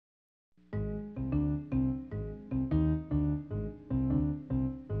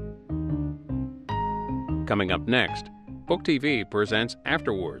Coming up next, BookTV presents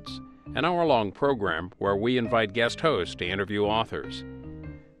Afterwards, an hour-long program where we invite guest hosts to interview authors.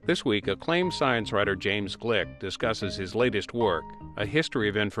 This week, acclaimed science writer James Gleick discusses his latest work, A History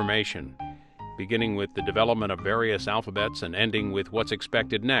of Information, beginning with the development of various alphabets and ending with what's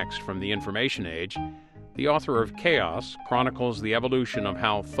expected next from the information age. The author of Chaos chronicles the evolution of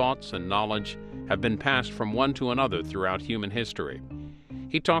how thoughts and knowledge have been passed from one to another throughout human history.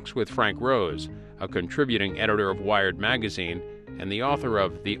 He talks with Frank Rose, a contributing editor of Wired magazine and the author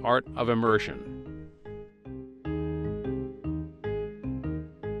of The Art of Immersion.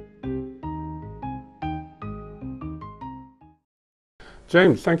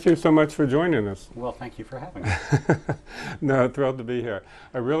 James, thank you so much for joining us. Well, thank you for having me. No, thrilled to be here.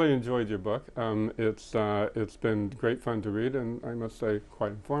 I really enjoyed your book. It's been great fun to read, and I must say,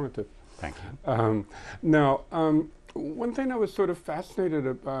 quite informative. Thank you. One thing I was sort of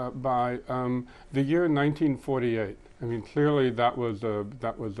fascinated by the year 1948. I mean, clearly that was a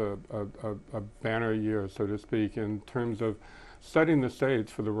banner year, so to speak, in terms of setting the stage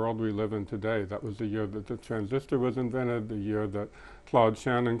for the world we live in today. That was the year that the transistor was invented, the year that Claude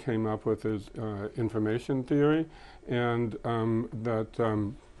Shannon came up with his information theory, and that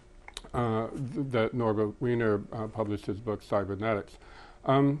Norbert Wiener published his book Cybernetics.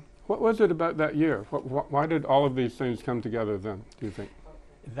 What was it about that year? Why did all of these things come together then, do you think?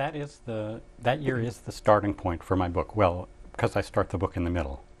 That year is the starting point for my book. Well, because I start the book in the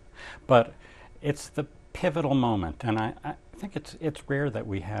middle. But it's the pivotal moment, and I think it's rare that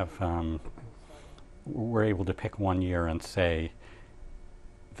we're able to pick one year and say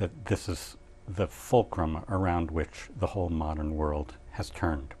that this is the fulcrum around which the whole modern world has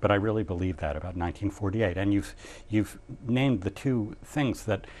turned. But I really believe that about 1948. And you've named the two things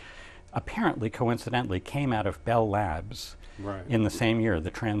that apparently coincidentally came out of Bell Labs in the same year, the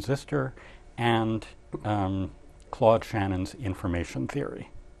transistor and Claude Shannon's information theory.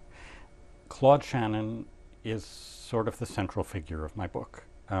 Claude Shannon is sort of the central figure of my book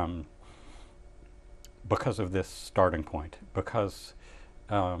because of this starting point, because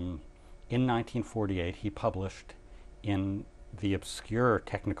in 1948 he published in the obscure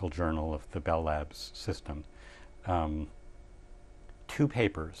technical journal of the Bell Labs system two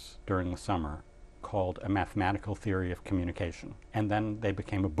papers during the summer called A Mathematical Theory of Communication. And then they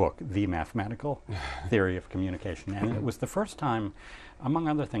became a book, The Mathematical Theory of Communication. And it was the first time, among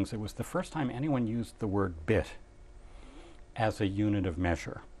other things, it was the first time anyone used the word bit as a unit of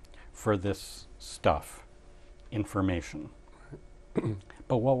measure for this stuff, information.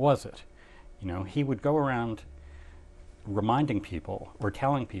 But what was it? You know, he would go around reminding people or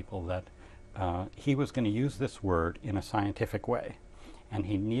telling people that he was going to use this word in a scientific way. And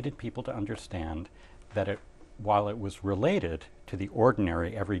he needed people to understand that while it was related to the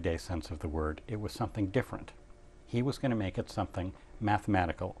ordinary, everyday sense of the word, it was something different. He was going to make it something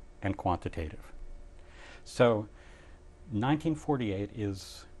mathematical and quantitative. So 1948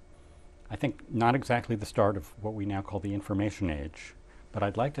 is, I think, not exactly the start of what we now call the information age, but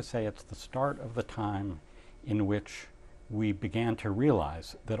I'd like to say it's the start of the time in which we began to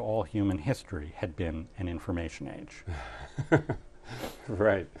realize that all human history had been an information age.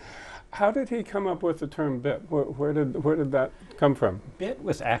 Right. How did he come up with the term bit? Where did that come from? Bit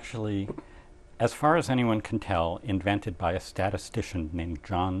was actually, as far as anyone can tell, invented by a statistician named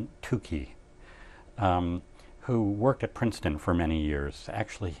John Tukey, who worked at Princeton for many years.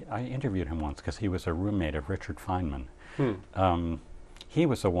 Actually, I interviewed him once because he was a roommate of Richard Feynman. He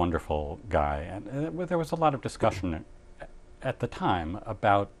was a wonderful guy, and there was a lot of discussion at the time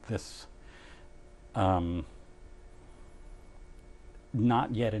about this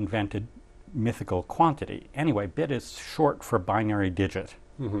not yet invented mythical quantity. Anyway, bit is short for binary digit.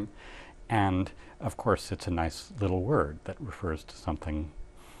 And of course it's a nice little word that refers to something,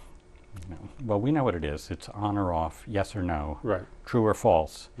 you know, well, we know what it is. It's on or off, yes or no, true or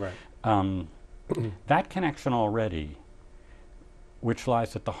false. That connection already, which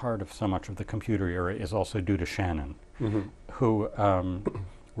lies at the heart of so much of the computer era, is also due to Shannon, who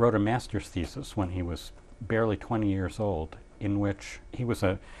wrote a master's thesis when he was barely 20 years old, in which he was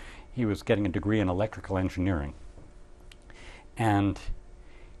getting a degree in electrical engineering. And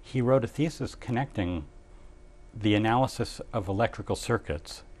he wrote a thesis connecting the analysis of electrical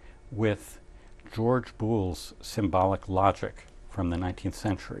circuits with George Boole's symbolic logic from the 19th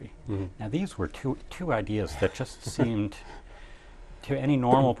century. Now these were two ideas that just seemed to any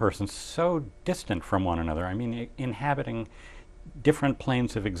normal person so distant from one another. I mean, inhabiting different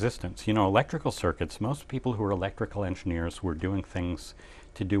planes of existence. You know, electrical circuits, most people who are electrical engineers were doing things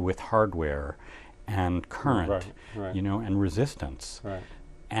to do with hardware and current, you know, and resistance.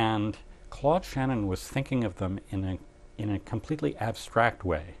 And Claude Shannon was thinking of them in a completely abstract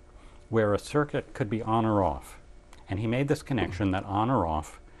way, where a circuit could be on or off. And he made this connection that on or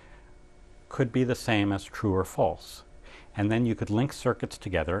off could be the same as true or false. And then you could link circuits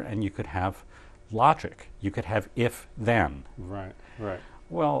together and you could have logic. You could have if-then. Right, right.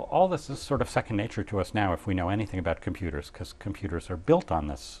 Well, all this is sort of second nature to us now if we know anything about computers, because computers are built on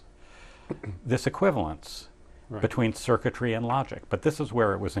this equivalence between circuitry and logic. But this is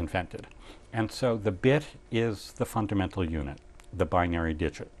where it was invented. And so the bit is the fundamental unit, the binary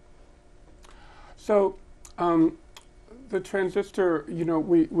digit. So the transistor, you know,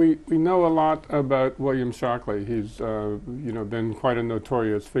 we know a lot about William Shockley. He's, you know, been quite a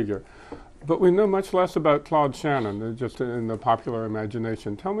notorious figure. But we know much less about Claude Shannon, just in the popular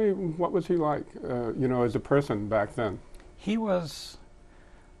imagination. Tell me, what was he like, you know, as a person back then? He was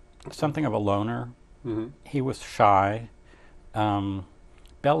something of a loner. Mm-hmm. He was shy. Bell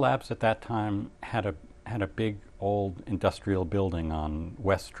Labs at that time had a big old industrial building on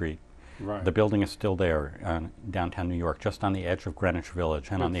West Street. Right. The building is still there, downtown New York, just on the edge of Greenwich Village,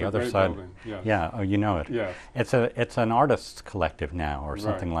 and on the other side. Yes. Yeah, oh, you know it. Yes. It's an artists' collective now, or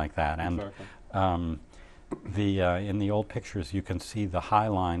something like that. And exactly. in the old pictures, you can see the High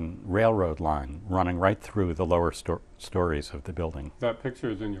Line railroad line running right through the lower stories of the building. That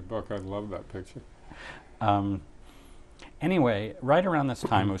picture is in your book. I love that picture. Anyway, right around this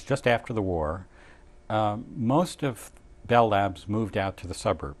time, it was just after the war. Most of Bell Labs moved out to the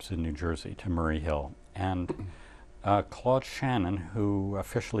suburbs in New Jersey, to Murray Hill. And Claude Shannon, who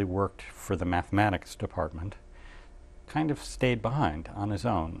officially worked for the mathematics department, kind of stayed behind on his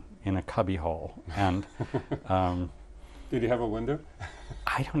own in a cubbyhole. And did he have a window?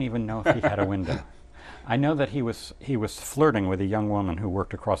 I don't even know if he had a window. I know that he was flirting with a young woman who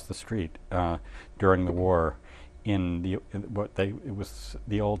worked across the street during the war in it was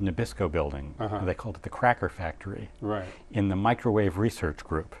the old Nabisco building. They called it the Cracker Factory. Right. In the microwave research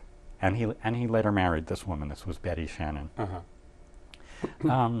group, and he later married this woman. This was Betty Shannon.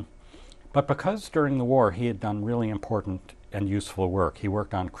 But because during the war he had done really important and useful work, he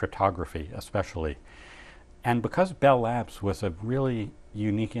worked on cryptography especially, and because Bell Labs was a really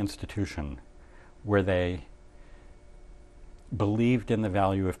unique institution where they believed in the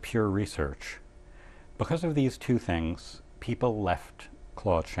value of pure research. Because of these two things, people left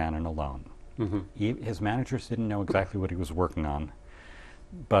Claude Shannon alone. His managers didn't know exactly what he was working on,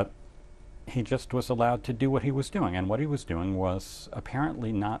 but he just was allowed to do what he was doing. And what he was doing was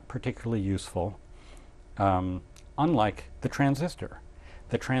apparently not particularly useful, unlike the transistor.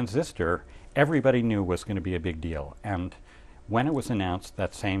 The transistor, everybody knew was going to be a big deal. And when it was announced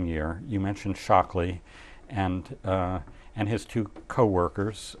that same year, you mentioned Shockley and his two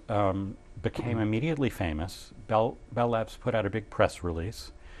co-workers became immediately famous. Bell Labs put out a big press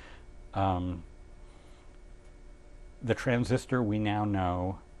release. The transistor, we now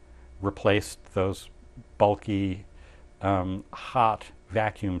know, replaced those bulky, hot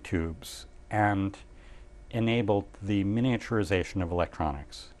vacuum tubes and enabled the miniaturization of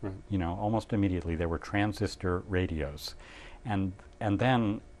electronics. Right. You know, almost immediately there were transistor radios. And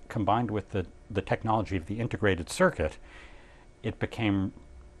then, combined with the technology of the integrated circuit, it became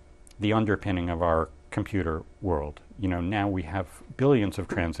the underpinning of our computer world. You know, now we have billions of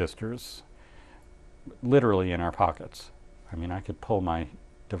transistors literally in our pockets. I mean, I could pull my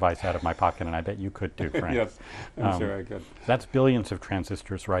device out of my pocket, and I bet you could too, Frank. Yes, I'm sure I could. That's billions of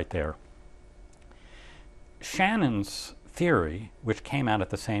transistors right there. Shannon's theory, which came out at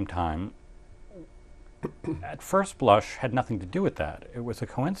the same time, at first blush had nothing to do with that. It was a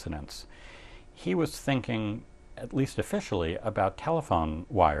coincidence. He was thinking, at least officially, about telephone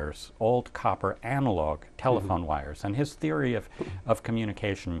wires, old copper analog telephone wires. And his theory of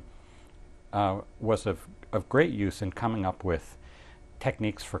communication was of great use in coming up with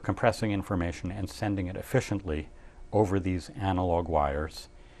techniques for compressing information and sending it efficiently over these analog wires,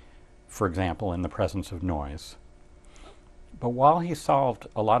 for example, in the presence of noise. But while he solved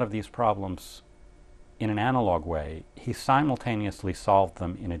a lot of these problems in an analog way, he simultaneously solved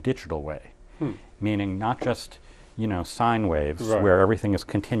them in a digital way, meaning not just, you know, sine waves where everything is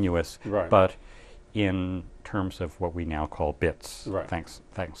continuous, but in terms of what we now call bits, thanks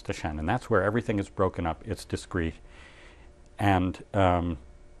to Shannon. That's where everything is broken up, it's discrete, and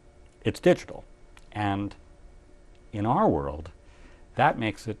it's digital. And in our world, that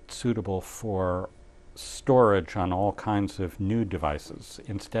makes it suitable for storage on all kinds of new devices.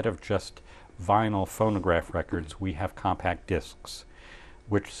 Instead of just vinyl phonograph records, we have compact discs,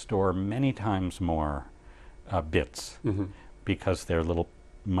 which store many times more bits because they're little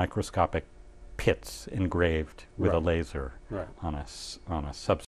microscopic pits engraved with a laser on a substrate.